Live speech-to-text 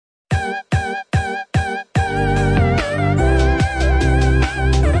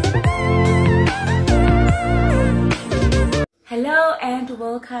and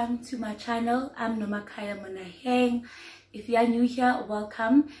welcome to my channel. I'm Nomakaya Monaheng. If you are new here,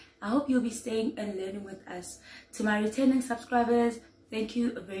 welcome. I hope you'll be staying and learning with us. To my returning subscribers, thank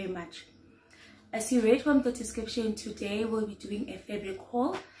you very much. As you read from the description, today we'll be doing a fabric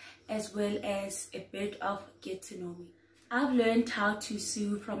haul as well as a bit of get to know me. I've learned how to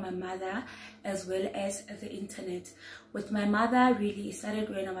sew from my mother as well as the internet. With my mother, really it started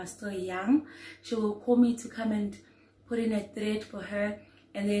when I was still young. She will call me to come and put in a thread for her,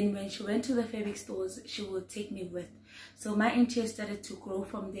 and then when she went to the fabric stores, she would take me with. So my interest started to grow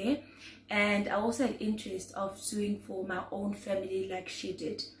from there, and I also had interest of sewing for my own family like she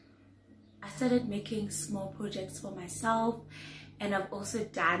did. I started making small projects for myself, and I've also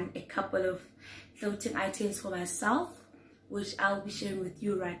done a couple of clothing items for myself, which I'll be sharing with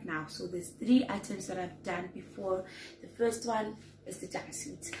you right now. So there's 3 items that I've done before. The first one is the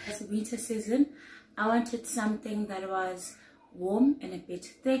jumpsuit. As a winter season, I wanted something that was warm and a bit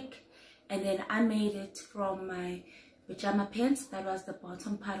thick, and then I made it from my pajama pants. That was the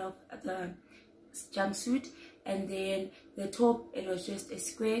bottom part of the jumpsuit, and then the top, it was just a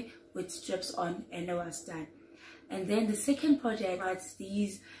square with strips on, and it was done. And then the second project was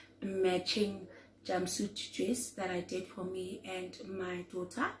these matching jumpsuit dress that I did for me and my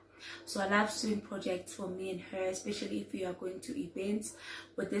daughter. So I love sewing projects for me and her, especially if we are going to events.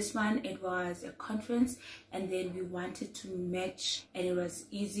 With this one, it was a conference, and then we wanted to match, and it was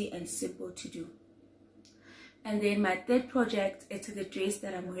easy and simple to do. And then my third project is the dress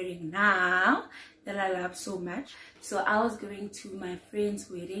that I'm wearing now that I love so much. So I was going to my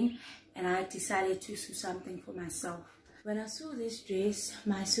friend's wedding, and I decided to sew something for myself. When I sew this dress,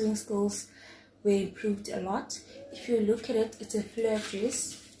 my sewing skills were improved a lot. If you look at it, it's a flare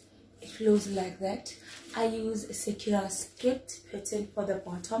dress. It flows like that. I use a circular skirt pattern for the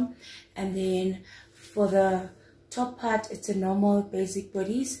bottom, and then for the top part it's a normal basic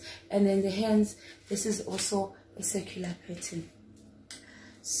bodice, and then the hands, this is also a circular pattern.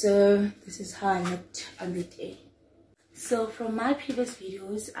 So this is how I looked on the day. So from my previous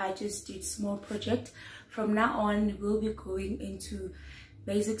videos, I just did small project. From now on, we'll be going into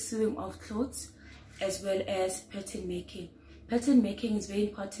basic sewing of clothes as well as pattern making. Pattern making is very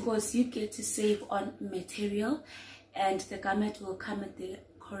important because you get to save on material, and the garment will come at the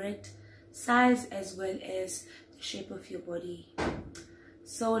correct size as well as the shape of your body.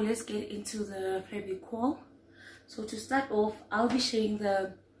 So let's get into the fabric haul. So to start off, I'll be showing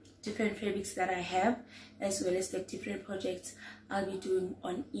the different fabrics that I have as well as the different projects I'll be doing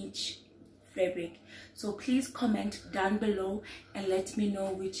on each fabric. So please comment down below and let me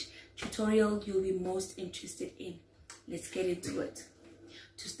know which tutorial you'll be most interested in. Let's get into it.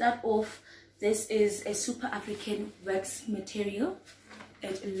 To start off, this is a Super African wax material.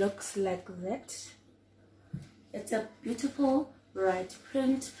 It looks like that. It's a beautiful bright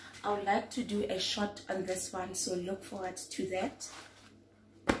print. I would like to do a shot on this one, so look forward to that.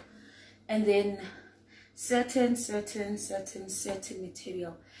 And then Satin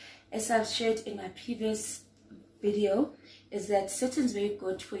material. As I've shared in my previous video, is that satin is very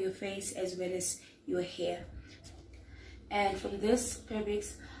good for your face as well as your hair. And from this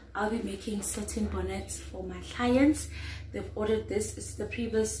fabrics, I'll be making satin bonnets for my clients. They've ordered this. It's the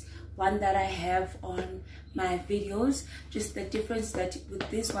previous one that I have on my videos. Just the difference that with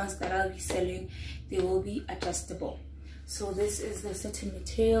these ones that I'll be selling, they will be adjustable. So this is the satin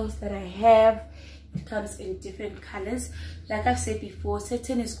materials that I have. It comes in different colors. Like I've said before,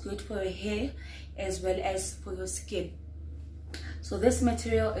 satin is good for your hair as well as for your skin. So this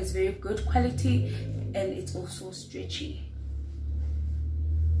material is very good quality, and it's also stretchy.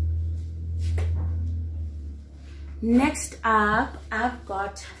 Next up, I've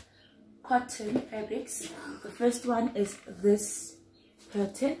got cotton fabrics. The first one is this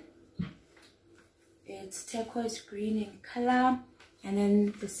pattern. It's turquoise green in color, and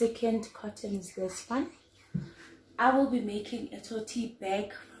then the second cotton is this one. I will be making a tote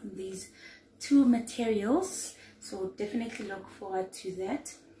bag from these 2 materials, so definitely look forward to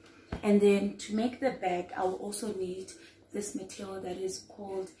that. And then to make the bag, I will also need this material that is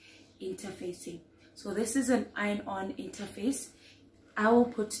called interfacing. So this is an iron-on interface. I will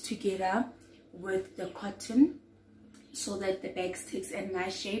put together with the cotton so that the bag takes a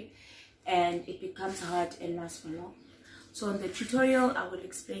nice shape and it becomes hard and lasts for long. So in the tutorial, I will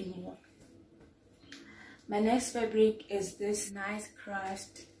explain more. My next fabric is this nice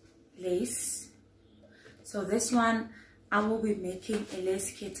crushed lace. So this one, I will be making a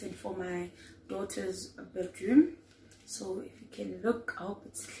lace curtain for my daughter's bedroom. So if you can look, I hope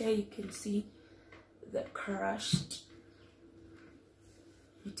it's clear, you can see the crushed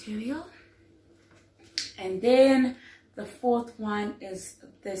material. And then The fourth one is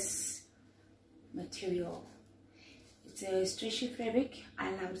this material. It's a stretchy fabric.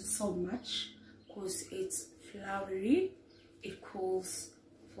 I love it so much because it's flowery. It cools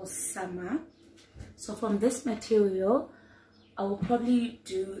for summer. So from this material, I will probably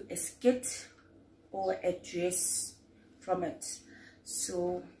do a skirt or a dress from it.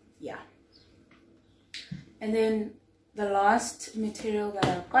 So yeah. And then the last material that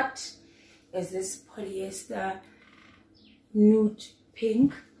I've got is this polyester nude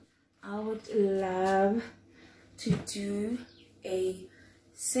pink. I would love to do a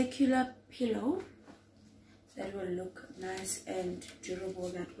circular pillow that will look nice and durable,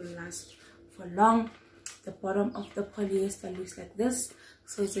 that will last for long. The bottom of the polyester looks like this,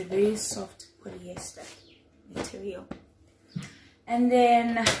 so it's a very soft polyester material. And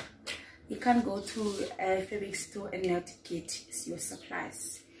then you can go to a fabric store and not get your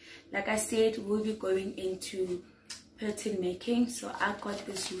supplies. Like I said, we'll be going into pattern making, so I got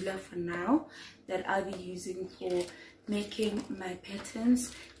this ruler for now that I'll be using for making my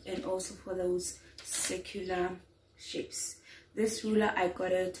patterns and also for those circular shapes. This ruler I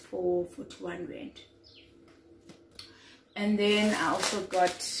got it for 41 rand. And then I also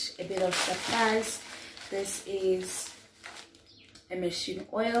got a bit of supplies. This is a machine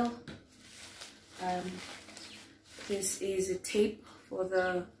oil. This is a tape for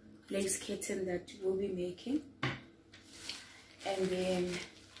the lace curtain that we'll be making. And then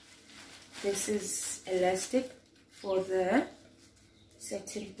this is elastic for the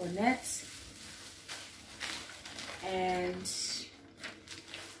satin bonnets, and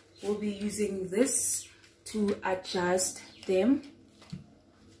we'll be using this to adjust them.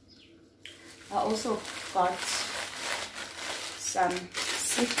 I also got some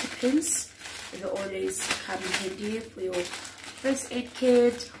safety pins. They always come handy for your first aid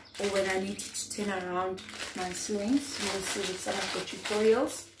kit, or when I need to turn around my sewings. You will see with some of the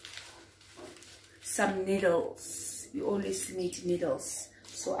tutorials. Some needles. You always need needles,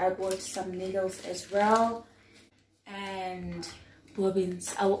 so I bought some needles as well, and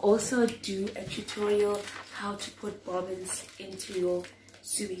bobbins. I will also do a tutorial how to put bobbins into your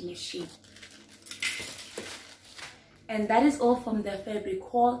sewing machine. And that is all from the fabric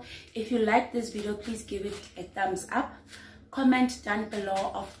haul. If you like this video, please give it a thumbs up. Comment down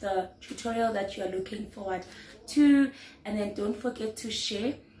below of the tutorial that you are looking forward to, and then don't forget to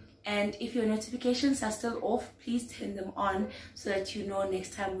share. And if your notifications are still off, please turn them on so that you know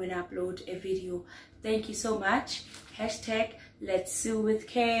next time when I upload a video. Thank you so much. #Let's Sew with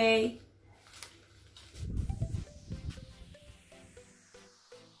Kay.